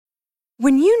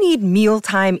When you need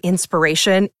mealtime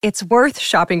inspiration, it's worth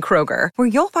shopping Kroger, where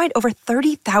you'll find over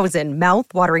 30,000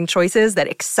 mouth-watering choices that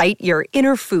excite your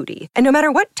inner foodie. And no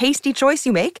matter what tasty choice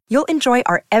you make, you'll enjoy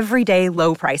our everyday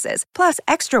low prices, plus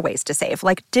extra ways to save,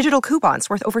 like digital coupons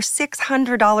worth over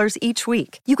 $600 each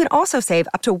week. You can also save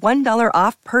up to $1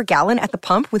 off per gallon at the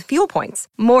pump with fuel points.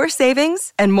 More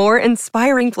savings and more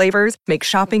inspiring flavors make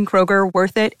shopping Kroger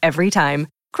worth it every time.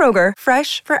 Kroger,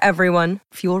 fresh for everyone.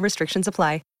 Fuel restrictions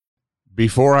apply.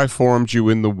 Before I formed you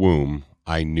in the womb,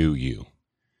 I knew you.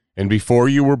 And before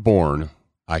you were born,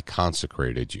 I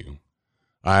consecrated you.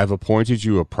 I have appointed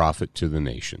you a prophet to the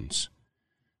nations.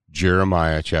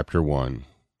 Jeremiah chapter 1,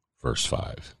 verse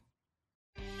 5.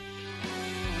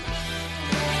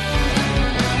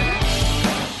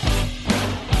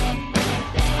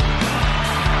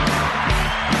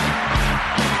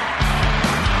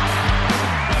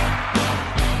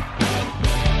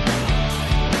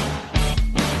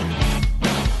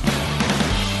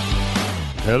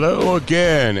 Hello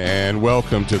again, and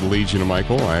welcome to the Legion of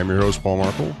Michael. I am your host, Paul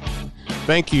Markle.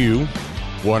 Thank you,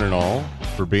 one and all,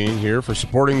 for being here, for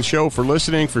supporting the show, for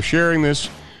listening, for sharing this,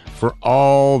 for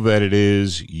all that it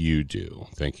is you do.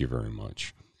 Thank you very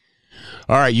much.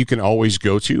 All right, you can always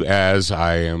go to, as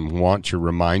I want to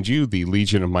remind you, the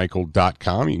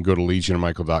legionofmichael.com. You can go to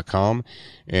legionofmichael.com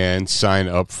and sign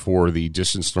up for the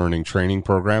distance learning training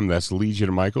program. That's Legion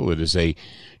of Michael. It is a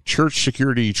church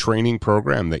security training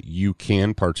program that you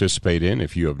can participate in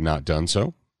if you have not done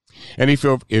so. And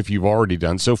if you've already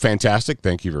done so, fantastic.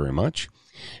 Thank you very much.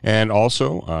 And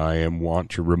also, I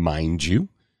want to remind you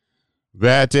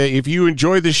that if you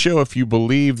enjoy this show, if you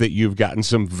believe that you've gotten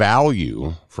some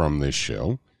value from this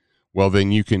show, well,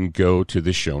 then you can go to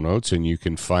the show notes and you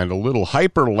can find a little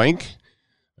hyperlink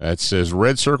that says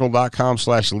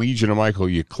redcircle.com/Legion of Michael.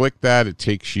 You click that, it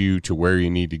takes you to where you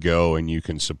need to go, and you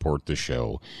can support the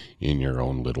show in your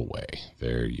own little way.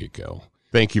 There you go.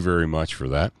 Thank you very much for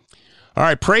that. All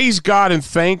right, praise God and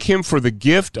thank Him for the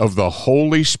gift of the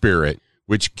Holy Spirit,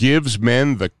 which gives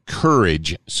men the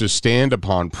courage to stand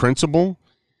upon principle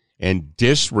and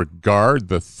disregard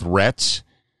the threats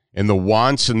and the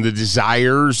wants and the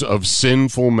desires of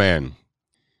sinful men.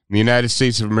 In the United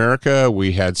States of America,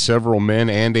 we had several men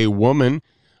and a woman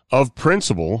of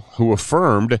principle who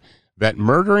affirmed that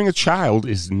murdering a child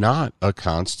is not a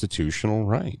constitutional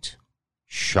right.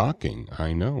 Shocking,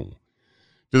 I know.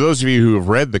 To those of you who have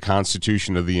read the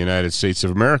Constitution of the United States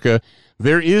of America,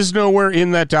 there is nowhere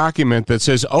in that document that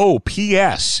says, oh,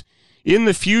 P.S., in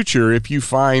the future, if you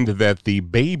find that the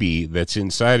baby that's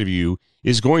inside of you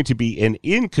is going to be an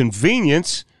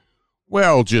inconvenience,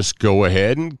 well, just go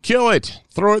ahead and kill it,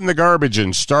 throw it in the garbage,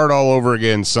 and start all over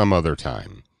again some other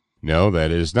time. No,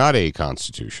 that is not a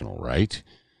constitutional right.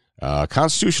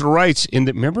 Constitutional rights,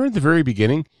 remember at the very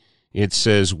beginning, it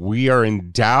says we are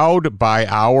endowed by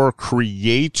our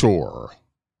Creator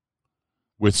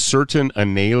with certain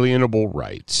inalienable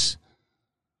rights.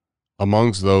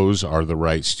 Amongst those are the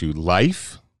rights to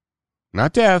life,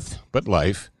 not death, but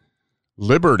life,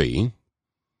 liberty,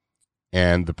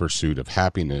 and the pursuit of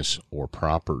happiness or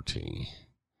property.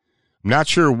 I'm not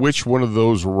sure which one of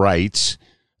those rights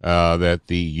that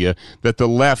the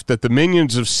left, that the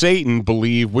minions of Satan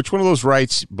believe, which one of those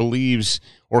rights believes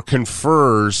or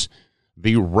confers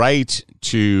the right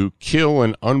to kill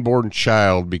an unborn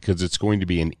child because it's going to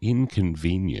be an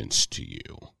inconvenience to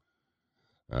you.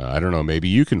 I don't know, maybe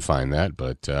you can find that,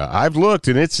 but I've looked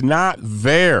and it's not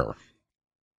there.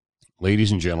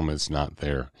 Ladies and gentlemen, it's not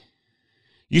there.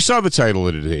 You saw the title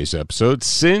of today's episode,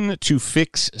 Sin to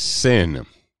Fix Sin.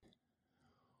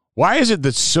 Why is it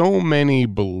that so many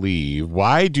believe,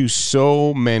 why do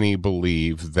so many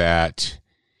believe that,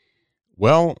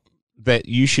 well, that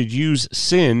you should use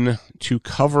sin to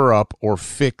cover up or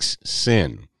fix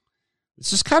sin?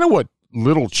 This is kind of what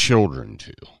little children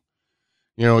do.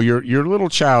 You know, your little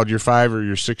child, your 5 or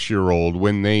your 6-year-old,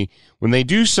 when they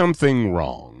do something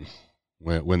wrong,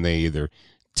 when they either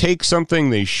take something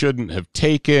they shouldn't have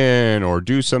taken or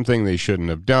do something they shouldn't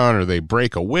have done, or they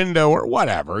break a window or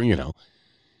whatever, you know,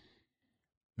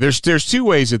 there's 2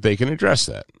 ways that they can address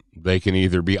that. They can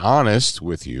either be honest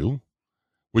with you,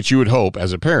 which you would hope,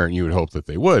 as a parent, you would hope that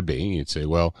they would be. You'd say,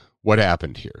 well, what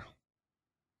happened here?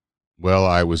 Well,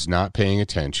 I was not paying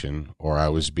attention, or I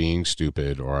was being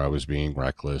stupid, or I was being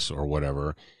reckless, or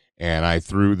whatever, and I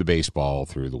threw the baseball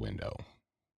through the window.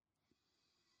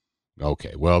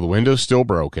 Okay, well, the window's still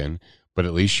broken, but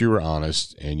at least you were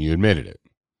honest and you admitted it.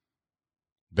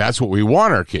 That's what we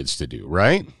want our kids to do,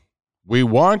 right? We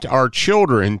want our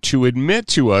children to admit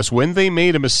to us when they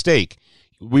made a mistake.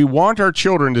 We want our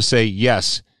children to say,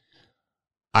 yes,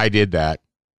 I did that.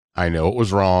 I know it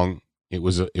was wrong, It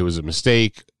was a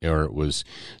mistake, or it was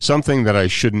something that I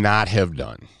should not have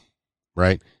done,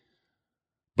 right?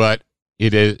 But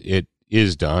it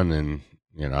is done, and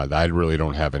I really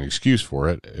don't have an excuse for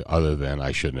it other than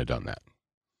I shouldn't have done that.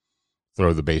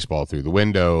 Throw the baseball through the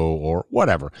window or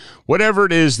whatever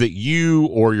it is that you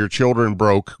or your children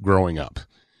broke growing up.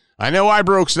 I know I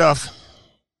broke stuff.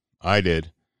 I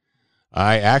did.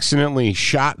 I accidentally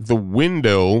shot the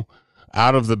window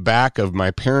out of the back of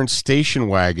my parents' station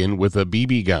wagon with a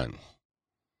BB gun.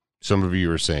 Some of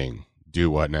you are saying, do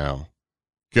what now?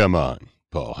 Come on,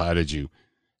 Paul. How did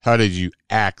you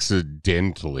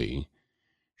accidentally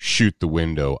shoot the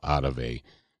window out of a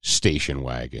station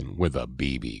wagon with a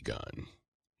BB gun?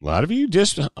 A lot of you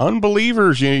just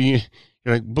unbelievers. You're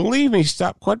like, believe me,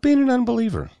 quit being an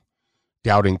unbeliever.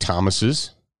 Doubting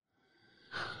Thomases.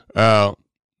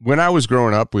 When I was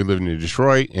growing up, we lived in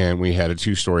Detroit, and we had a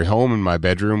 2-story home, and my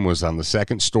bedroom was on the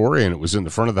 2nd story, and it was in the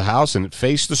front of the house, and it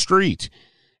faced the street.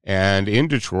 And in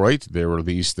Detroit, there were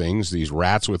these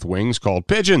rats with wings called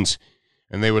pigeons,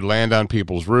 and they would land on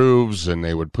people's roofs, and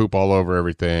they would poop all over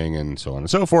everything, and so on and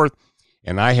so forth.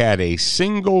 And I had a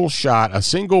single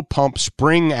pump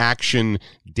spring action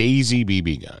Daisy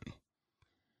BB gun.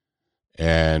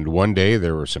 And one day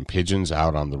there were some pigeons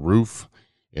out on the roof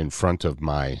in front of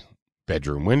my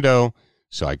bedroom window.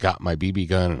 So I got my BB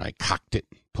gun and I cocked it,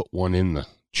 put one in the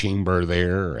chamber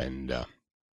there, and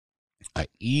I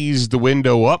eased the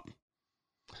window up.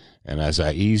 And as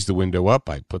I eased the window up,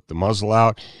 I put the muzzle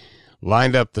out,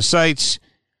 lined up the sights,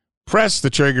 pressed the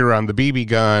trigger on the BB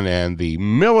gun, and the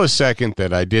millisecond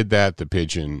that I did that, the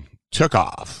pigeon took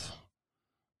off.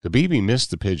 The BB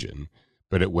missed the pigeon,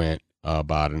 but it went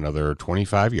about another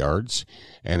 25 yards,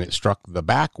 and it struck the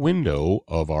back window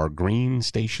of our green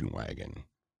station wagon.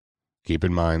 Keep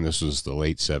in mind, this was the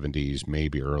late 70s,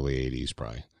 maybe early 80s,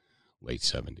 probably late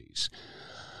 70s.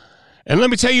 And let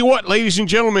me tell you what, ladies and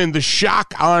gentlemen, the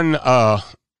shock on a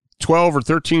 12 or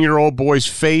 13-year-old boy's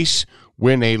face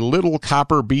when a little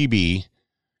copper BB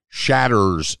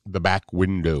shatters the back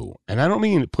window. And I don't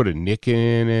mean it put a nick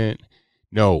in it.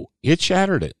 No, it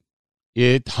shattered it.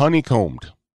 It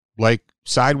honeycombed like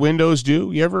side windows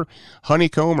do. You ever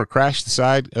honeycomb or crash the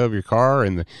side of your car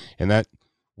and that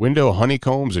window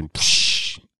honeycombs and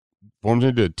forms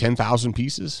into 10,000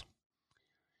 pieces?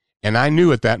 And I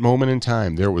knew at that moment in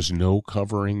time there was no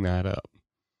covering that up.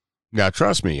 Now,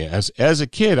 trust me, as a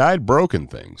kid, I'd broken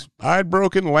things. I'd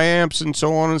broken lamps and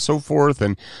so on and so forth,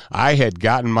 and I had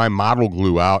gotten my model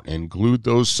glue out and glued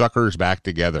those suckers back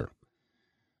together.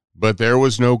 But there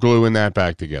was no glue in that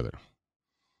back together.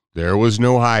 There was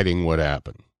no hiding what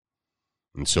happened.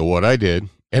 And so what I did,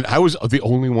 and I was the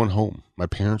only one home. My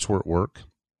parents were at work.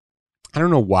 I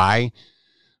don't know why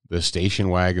the station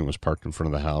wagon was parked in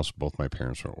front of the house. Both my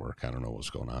parents were at work. I don't know what was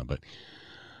going on, but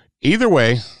either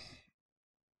way,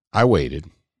 I waited,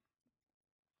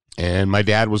 and my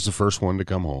dad was the first one to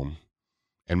come home,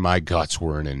 and my guts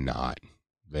were in a knot.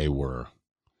 They were.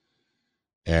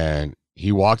 And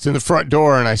he walked in the front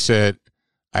door, and I said,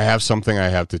 I have something I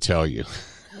have to tell you.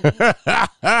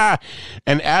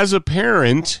 And as a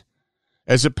parent,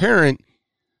 that's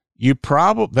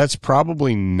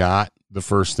probably not the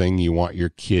first thing you want your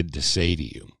kid to say to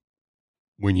you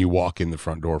when you walk in the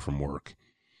front door from work.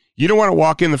 You don't want to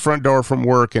walk in the front door from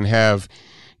work and have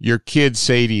your kid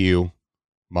say to you,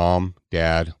 Mom,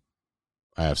 Dad,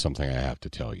 I have something I have to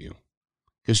tell you.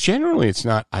 Because generally it's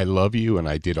not, I love you and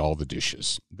I did all the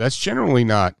dishes. That's generally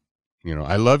not,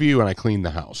 I love you and I cleaned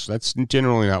the house. That's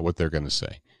generally not what they're going to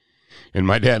say. And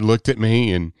my dad looked at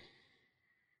me and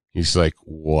he's like,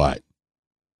 what?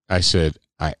 I said,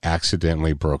 I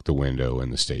accidentally broke the window in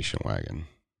the station wagon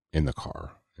in the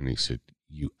car. And he said,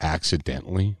 you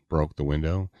accidentally broke the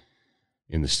window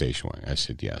in the station wagon? I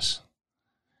said, yes.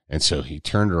 And so he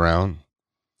turned around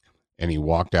and he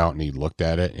walked out and he looked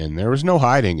at it, and there was no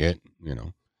hiding it.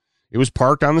 It was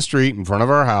parked on the street in front of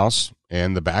our house,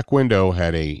 and the back window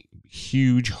had a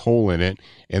huge hole in it.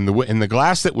 And the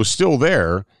glass that was still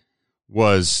there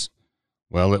was,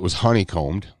 well, it was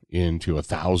honeycombed into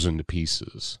 1,000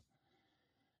 pieces.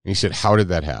 And he said, how did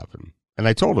that happen? And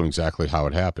I told him exactly how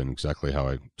it happened, exactly how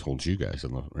I told you guys.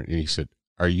 And he said,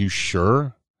 are you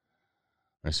sure?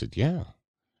 I said, yeah.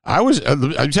 I was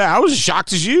as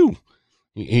shocked as you.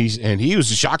 He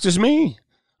was as shocked as me.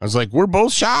 I was like, we're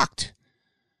both shocked.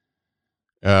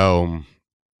 We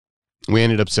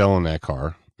ended up selling that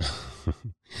car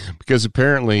because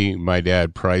apparently my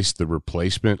dad priced the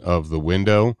replacement of the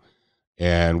window,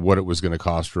 and what it was going to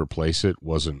cost to replace it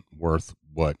wasn't worth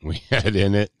what we had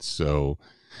in it. So,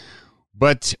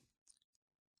 but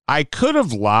I could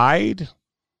have lied.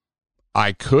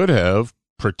 I could have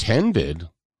pretended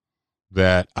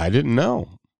that I didn't know.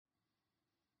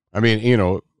 I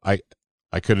mean,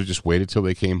 I could have just waited till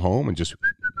they came home and just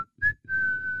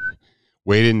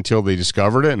waited until they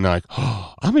discovered it. And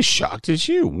I'm as shocked as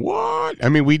you. What? I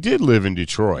mean, we did live in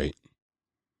Detroit.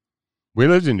 We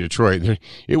lived in Detroit.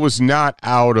 It was not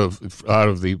out of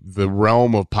the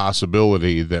realm of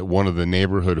possibility that one of the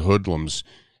neighborhood hoodlums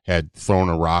had thrown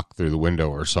a rock through the window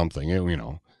or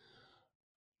something,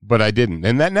 But I didn't.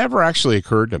 And that never actually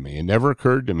occurred to me. It never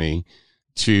occurred to me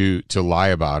to lie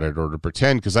about it or to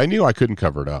pretend, because I knew I couldn't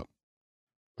cover it up.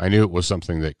 I knew it was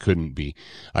something that couldn't be.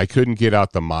 I couldn't get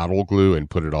out the model glue and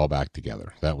put it all back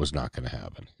together. That was not going to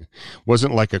happen. It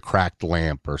wasn't like a cracked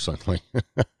lamp or something.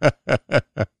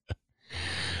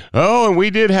 Oh, and we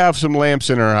did have some lamps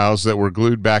in our house that were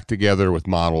glued back together with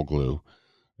model glue.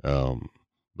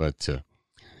 But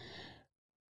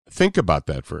think about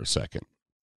that for a second.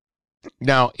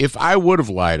 Now, if I would have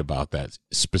lied about that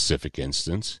specific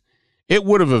instance, it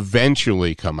would have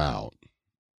eventually come out,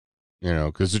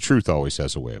 because the truth always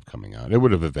has a way of coming out. It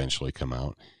would have eventually come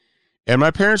out. And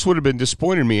my parents would have been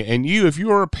disappointed in me. And if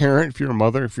you are a parent, if you're a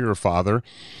mother, if you're a father,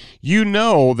 you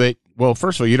know that, well,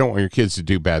 first of all, you don't want your kids to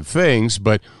do bad things.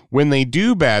 But when they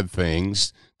do bad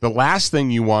things, the last thing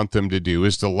you want them to do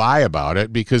is to lie about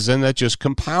it, because then that just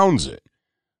compounds it.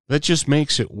 That just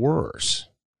makes it worse.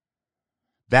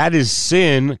 That is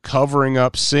sin covering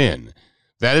up sin.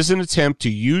 That is an attempt to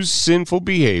use sinful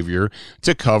behavior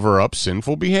to cover up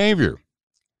sinful behavior.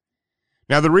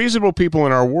 Now, the reasonable people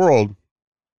in our world,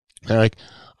 they're like,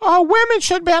 oh, women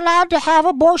should be allowed to have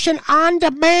abortion on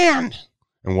demand.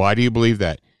 And why do you believe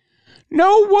that?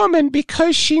 No woman,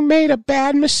 because she made a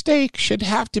bad mistake, should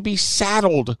have to be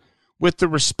saddled with the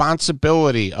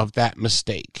responsibility of that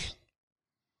mistake.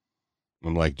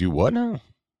 I'm like, do what now?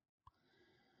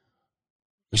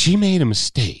 She made a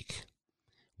mistake.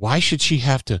 Why should she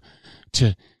have to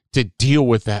deal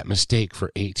with that mistake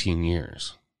for 18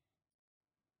 years?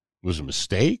 It was a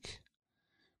mistake?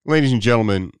 Ladies and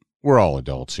gentlemen, we're all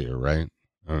adults here, right?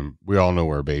 We all know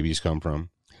where babies come from.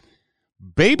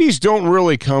 Babies don't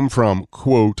really come from,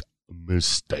 quote,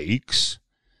 mistakes.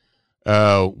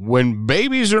 When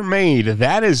babies are made,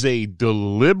 that is a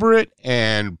deliberate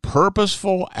and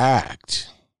purposeful act.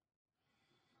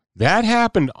 That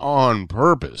happened on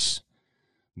purpose.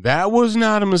 That was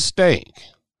not a mistake.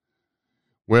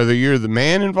 Whether you're the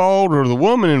man involved or the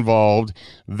woman involved,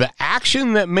 the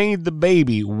action that made the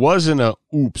baby wasn't a,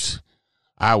 oops,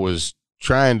 I was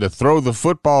trying to throw the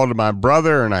football to my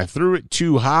brother and I threw it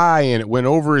too high and it went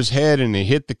over his head and it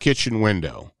hit the kitchen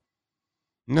window.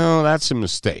 No, that's a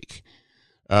mistake.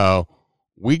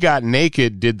 We got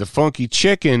naked, did the funky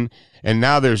chicken, and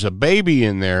now there's a baby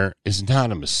in there is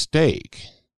not a mistake.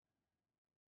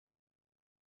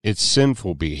 It's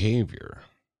sinful behavior.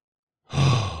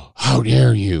 How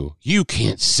dare you? You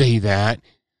can't say that.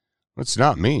 That's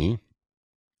not me.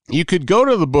 You could go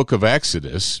to the book of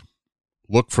Exodus,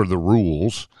 look for the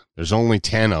rules. There's only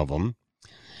 10 of them.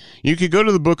 You could go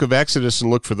to the book of Exodus and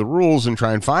look for the rules and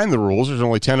try and find the rules. There's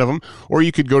only 10 of them. Or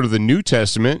you could go to the New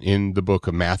Testament in the book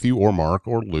of Matthew or Mark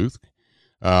or Luke.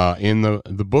 In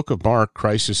the book of Mark,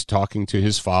 Christ is talking to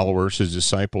his followers, his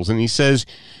disciples, and he says,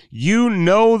 you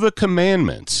know the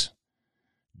commandments.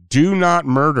 Do not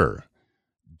murder.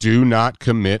 Do not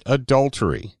commit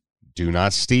adultery. Do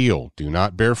not steal. Do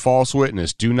not bear false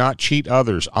witness. Do not cheat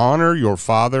others. Honor your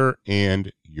father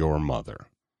and your mother.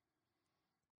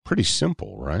 Pretty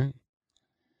simple, right?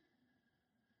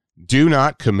 Do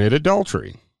not commit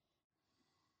adultery.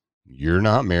 You're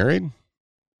not married,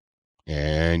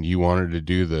 and you wanted to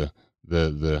do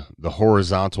the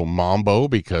horizontal mambo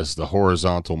because the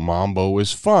horizontal mambo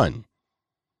is fun.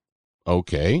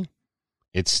 Okay,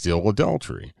 it's still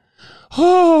adultery.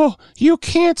 Oh, you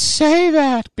can't say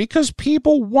that because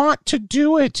people want to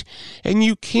do it, and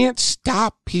you can't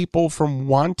stop people from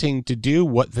wanting to do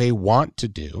what they want to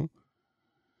do.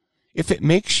 If it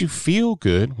makes you feel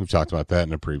good, we've talked about that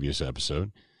in a previous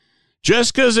episode,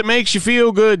 just because it makes you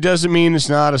feel good doesn't mean it's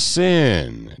not a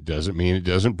sin. It doesn't mean it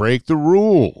doesn't break the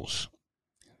rules.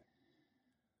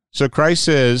 So Christ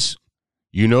says,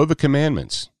 you know the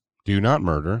commandments. Do not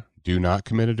murder. Do not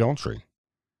commit adultery.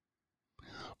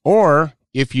 Or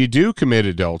if you do commit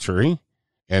adultery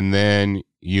and then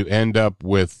you end up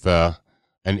with an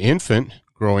infant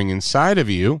growing inside of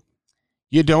you,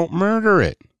 you don't murder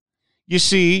it. You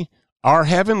see, our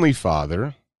Heavenly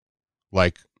Father,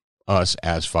 like us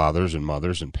as fathers and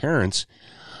mothers and parents,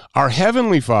 our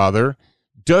Heavenly Father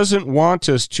doesn't want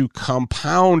us to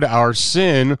compound our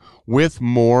sin with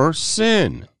more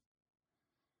sin.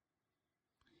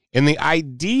 And the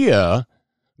idea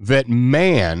that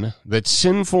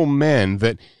sinful men,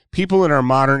 that people in our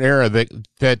modern era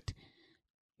that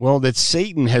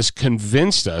Satan has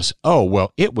convinced us, oh,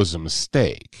 well, it was a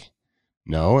mistake.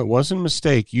 No, it wasn't a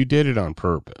mistake. You did it on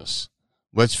purpose.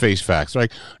 Let's face facts.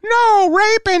 Like, no,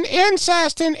 rape and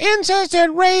incest and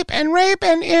rape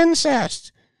and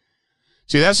incest.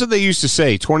 See, that's what they used to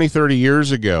say 20, 30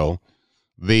 years ago.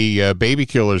 The baby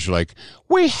killers are like,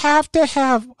 we have to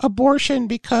have abortion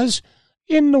because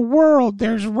in the world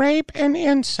there's rape and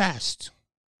incest.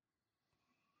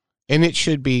 And it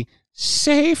should be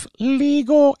safe,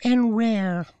 legal, and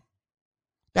rare.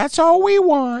 That's all we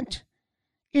want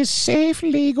is safe,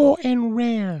 legal, and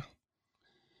rare.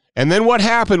 And then what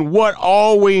happened? What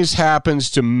always happens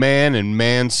to man and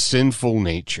man's sinful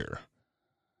nature?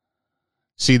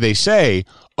 See, they say,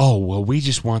 oh, well, we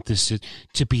just want this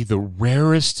to be the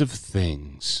rarest of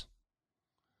things.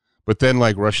 But then,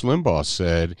 like Rush Limbaugh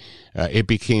said, it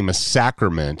became a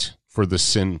sacrament for the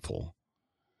sinful.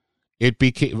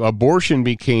 Abortion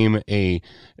became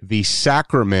the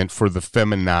sacrament for the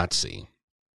feminazi.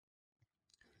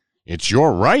 It's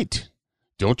your right.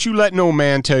 Don't you let no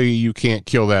man tell you can't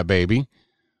kill that baby.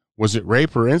 Was it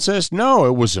rape or incest? No,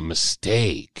 it was a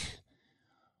mistake.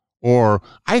 Or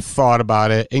I thought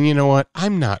about it, and you know what?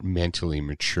 I'm not mentally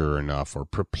mature enough or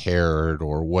prepared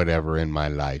or whatever in my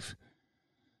life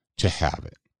to have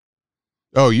it.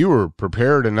 Oh, you were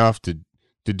prepared enough to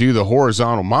do the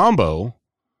horizontal mambo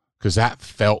because that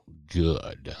felt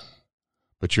good.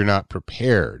 But you're not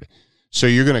prepared. So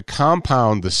you're going to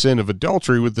compound the sin of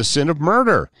adultery with the sin of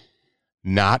murder.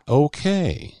 Not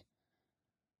okay.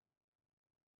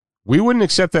 We wouldn't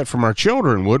accept that from our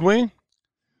children, would we?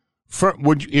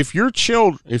 If your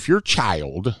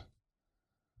child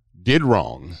did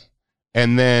wrong,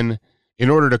 and then in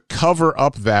order to cover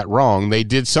up that wrong, they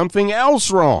did something else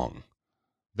wrong,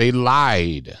 they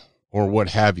lied or what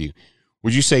have you,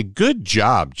 would you say, good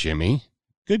job, Jimmy?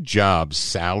 Good job,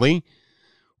 Sally?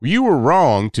 You were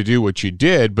wrong to do what you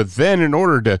did, but then in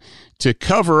order to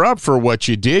cover up for what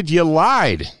you did, you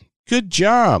lied. Good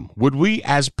job. Would we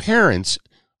as parents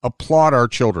applaud our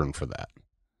children for that?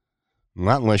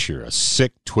 Not unless you're a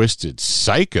sick, twisted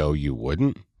psycho, you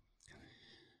wouldn't.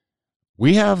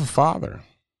 We have a Father,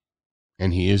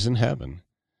 and He is in heaven,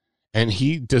 and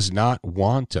He does not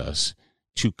want us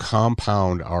to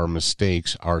compound our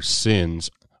mistakes, our sins,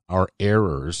 our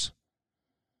errors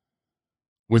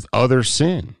with other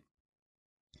sin.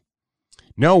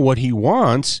 No, what He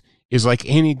wants is, like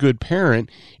any good parent,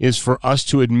 is for us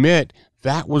to admit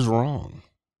that was wrong.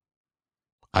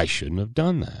 I shouldn't have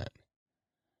done that.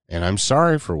 And I'm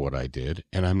sorry for what I did,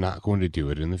 and I'm not going to do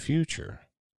it in the future.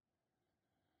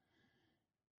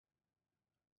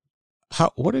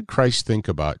 What did Christ think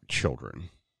about children?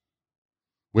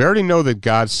 We already know that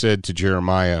God said to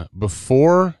Jeremiah,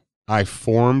 before I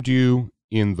formed you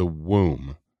in the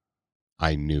womb,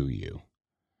 I knew you.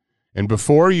 And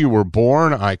before you were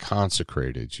born, I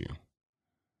consecrated you.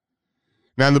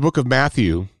 Now in the book of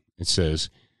Matthew, it says,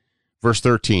 verse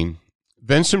 13,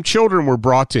 then some children were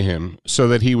brought to him so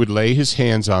that he would lay his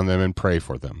hands on them and pray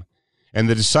for them. And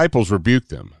the disciples rebuked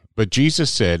them. But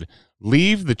Jesus said,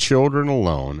 leave the children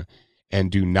alone and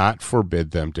do not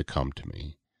forbid them to come to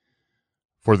me.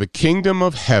 For the kingdom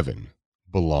of heaven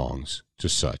belongs to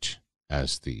such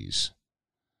as these.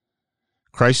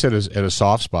 Christ had a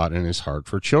soft spot in his heart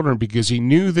for children because he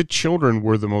knew that children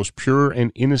were the most pure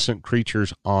and innocent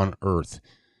creatures on earth.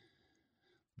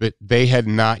 That they had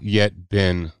not yet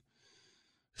been,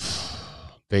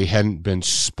 they hadn't been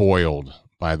spoiled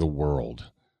by the world.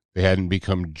 They hadn't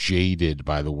become jaded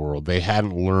by the world. They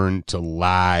hadn't learned to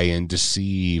lie and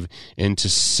deceive and to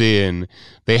sin.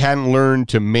 They hadn't learned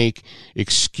to make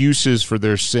excuses for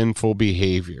their sinful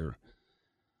behavior.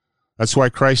 That's why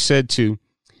Christ said to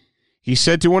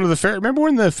one of the Pharisees, remember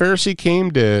when the Pharisee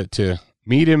came to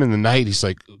meet him in the night? He's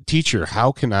like, teacher,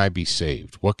 how can I be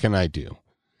saved? What can I do?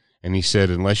 And he said,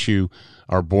 unless you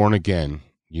are born again,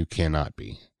 you cannot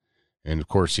be. And, of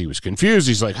course, he was confused.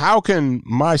 He's like, how can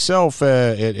myself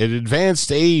at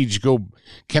advanced age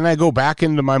can I go back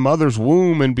into my mother's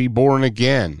womb and be born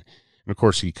again? And, of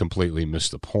course, he completely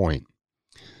missed the point.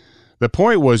 The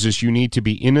point is you need to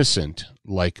be innocent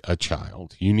like a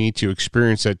child. You need to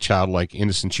experience that childlike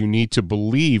innocence. You need to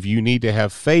believe. You need to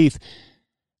have faith.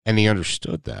 And he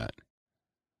understood that.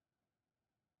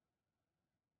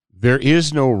 There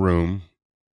is no room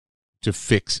to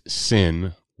fix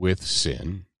sin with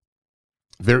sin.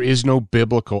 There is no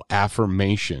biblical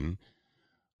affirmation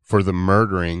for the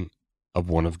murdering of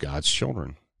one of God's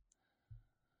children.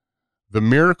 The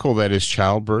miracle that is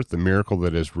childbirth, the miracle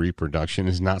that is reproduction,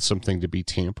 is not something to be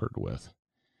tampered with.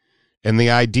 And the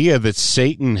idea that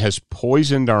Satan has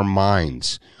poisoned our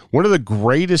minds. One of the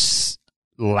greatest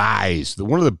lies,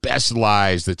 one of the best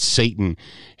lies that Satan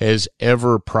has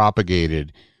ever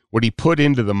propagated, what he put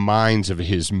into the minds of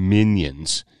his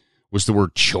minions, was the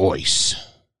word choice.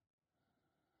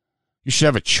 You should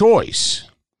have a choice.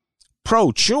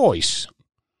 Pro-choice.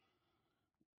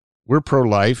 We're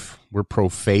pro-life. We're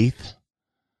pro-faith.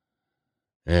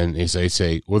 And as they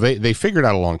say, well, they figured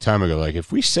out a long time ago, like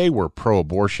if we say we're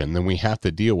pro-abortion, then we have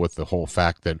to deal with the whole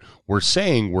fact that we're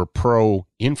saying we're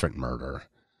pro-infant murder.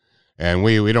 And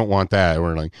we don't want that.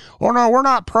 We're like, oh, no, we're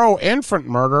not pro-infant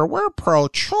murder. We're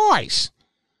pro-choice.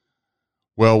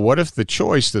 Well, what if the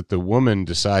choice that the woman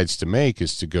decides to make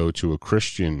is to go to a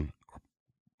Christian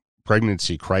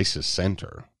pregnancy crisis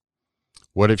center?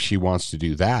 What if she wants to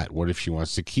do that? What if she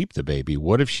wants to keep the baby?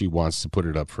 What if she wants to put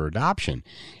it up for adoption?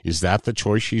 Is that the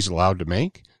choice she's allowed to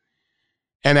make?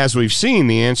 And as we've seen,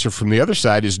 the answer from the other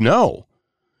side is no.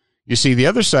 You see, the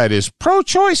other side is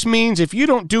pro-choice means if you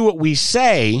don't do what we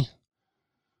say,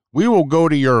 we will go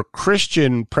to your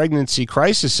Christian pregnancy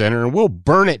crisis center and we'll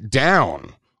burn it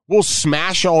down. We'll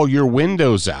smash all your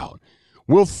windows out.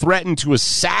 We'll threaten to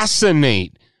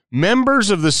assassinate members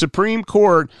of the Supreme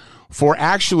Court for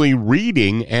actually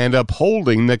reading and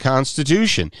upholding the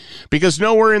Constitution. Because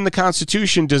nowhere in the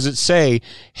Constitution does it say,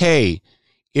 hey,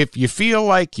 if you feel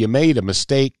like you made a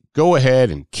mistake, go ahead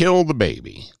and kill the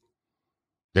baby.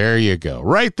 There you go.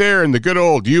 Right there in the good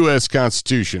old U.S.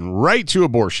 Constitution, right to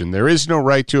abortion. There is no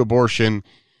right to abortion.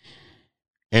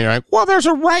 And you're like, well, there's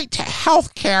a right to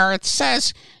health care. It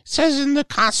says in the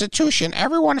Constitution,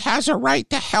 everyone has a right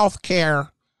to health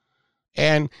care.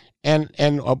 And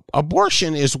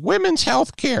abortion is women's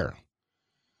health care.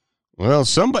 Well,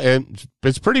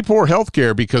 it's pretty poor health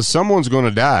care because someone's going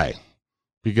to die.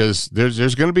 Because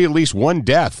there's going to be at least one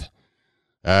death.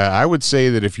 I would say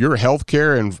that if your health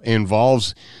care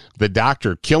involves the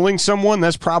doctor killing someone,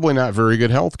 that's probably not very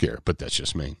good health care. But that's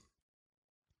just me.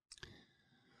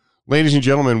 Ladies and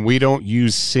gentlemen, we don't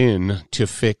use sin to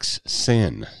fix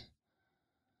sin.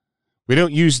 We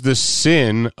don't use the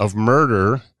sin of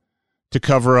murder to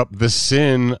cover up the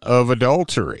sin of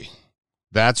adultery.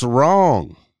 That's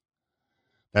wrong.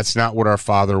 That's not what our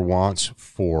Father wants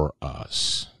for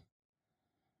us.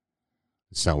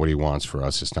 It's not what he wants for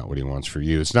us. It's not what he wants for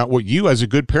you. It's not what you as a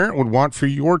good parent would want for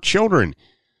your children.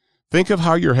 Think of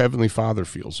how your Heavenly Father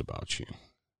feels about you.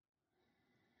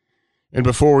 And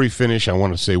before we finish, I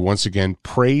want to say once again,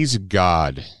 praise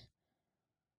God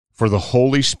for the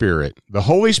Holy Spirit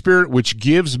which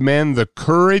gives men the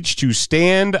courage to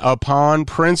stand upon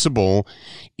principle,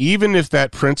 even if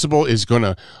that principle is going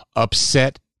to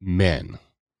upset men.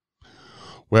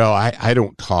 Well, I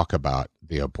don't talk about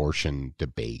the abortion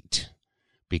debate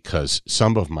because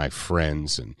some of my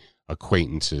friends and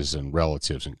acquaintances and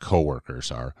relatives and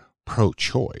coworkers are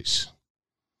pro-choice,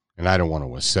 and I don't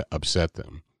want to upset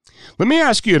them. Let me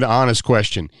ask you an honest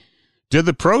question. Do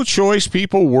the pro-choice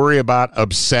people worry about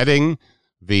upsetting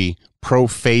the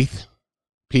pro-faith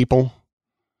people,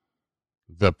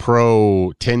 the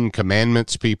pro-Ten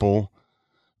Commandments people,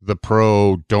 the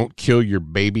pro-don't kill your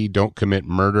baby, don't commit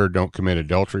murder, don't commit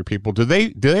adultery people? Do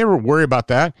they ever worry about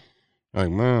that? Like,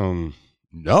 well,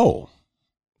 no,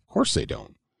 of course they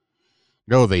don't.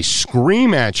 No, they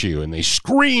scream at you and they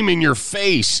scream in your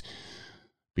face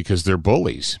because they're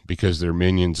bullies, because they're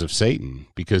minions of Satan,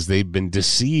 because they've been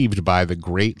deceived by the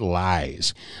great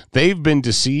lies. They've been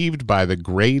deceived by the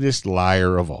greatest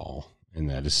liar of all, and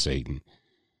that is Satan.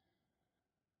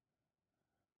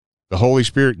 The Holy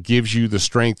Spirit gives you the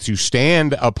strength to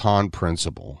stand upon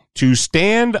principle, to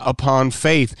stand upon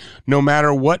faith, no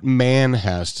matter what man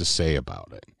has to say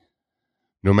about it.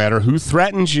 No matter who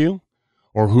threatens you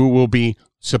or who will be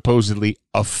supposedly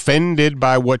offended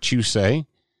by what you say,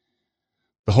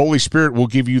 the Holy Spirit will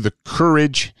give you the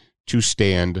courage to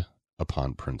stand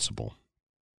upon principle.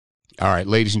 All right,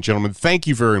 ladies and gentlemen, thank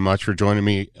you very much for joining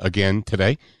me again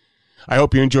today. I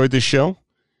hope you enjoyed this show.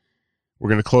 We're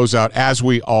going to close out, as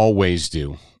we always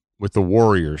do, with the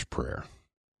warrior's prayer.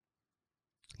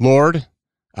 Lord,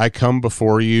 I come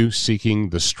before you seeking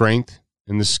the strength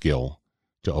and the skill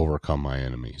to overcome my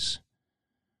enemies.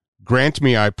 Grant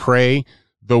me, I pray,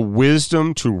 the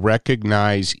wisdom to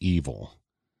recognize evil,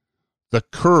 the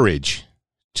courage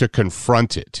to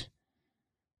confront it,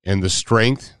 and the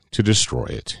strength to destroy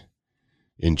it.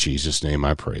 In Jesus' name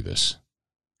I pray this.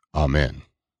 Amen.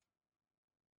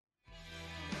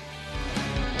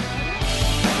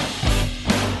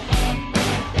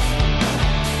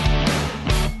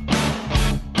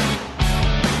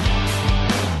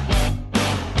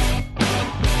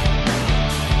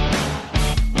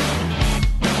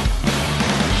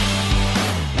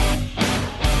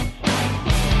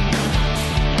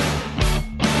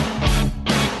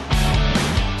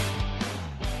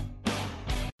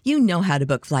 You know how to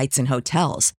book flights and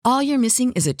hotels. All you're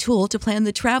missing is a tool to plan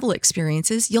the travel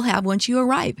experiences you'll have once you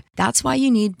arrive. That's why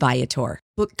you need Viator.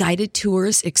 Book guided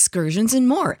tours, excursions, and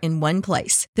more in one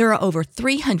place. There are over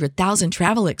 300,000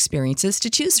 travel experiences to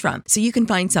choose from, so you can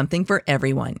find something for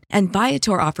everyone. And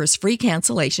Viator offers free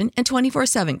cancellation and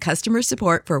 24/7 customer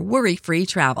support for worry-free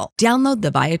travel. Download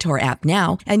the Viator app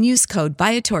now and use code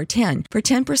Viator10 for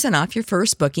 10% off your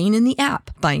first booking in the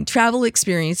app. Find travel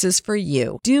experiences for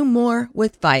you. Do more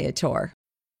with Viator.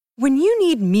 When you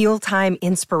need mealtime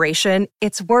inspiration,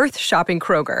 it's worth shopping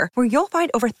Kroger, where you'll find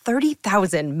over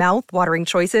 30,000 mouth-watering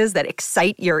choices that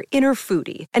excite your inner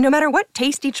foodie. And no matter what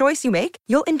tasty choice you make,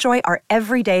 you'll enjoy our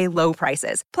everyday low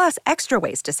prices, plus extra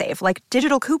ways to save, like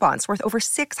digital coupons worth over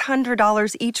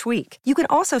 $600 each week. You can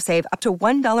also save up to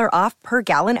 $1 off per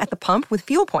gallon at the pump with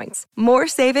fuel points. More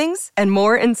savings and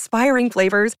more inspiring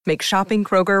flavors make shopping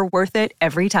Kroger worth it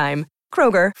every time.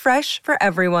 Kroger, fresh for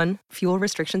everyone. Fuel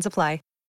restrictions apply.